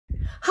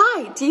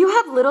Hi, do you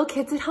have little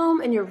kids at home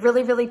and you're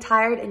really, really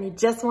tired and you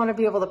just want to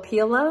be able to pee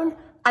alone?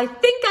 I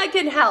think I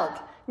can help.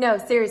 No,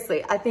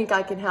 seriously, I think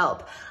I can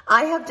help.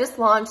 I have just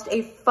launched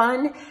a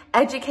fun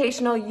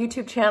educational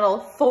YouTube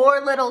channel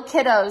for little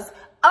kiddos.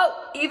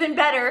 Oh, even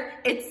better,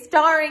 it's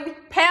starring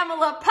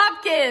Pamela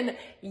Pupkin.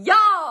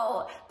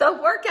 Y'all, the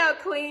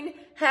workout queen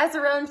has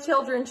her own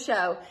children's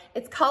show.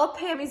 It's called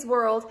Pammy's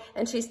World,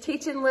 and she's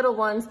teaching little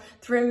ones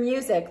through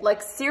music,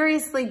 like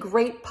seriously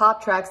great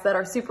pop tracks that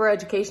are super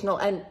educational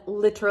and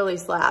literally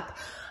slap.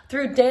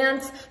 Through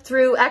dance,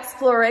 through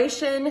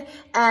exploration,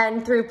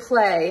 and through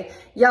play.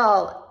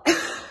 Y'all,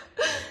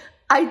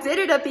 I did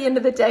it at the end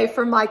of the day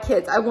for my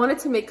kids. I wanted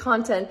to make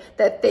content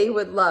that they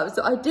would love.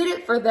 So I did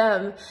it for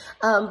them,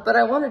 but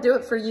I want to do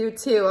it for you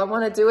too. I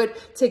want to do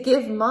it to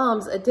give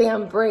moms a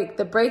damn break,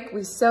 the break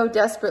we so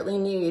desperately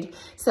need.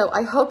 So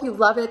I hope you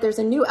love it. There's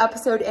a new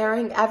episode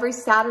airing every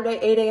Saturday,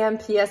 8 a.m.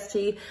 PST.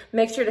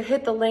 Make sure to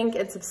hit the link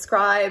and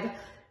subscribe.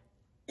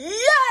 Yay!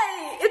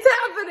 It's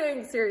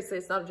happening! Seriously,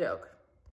 it's not a joke.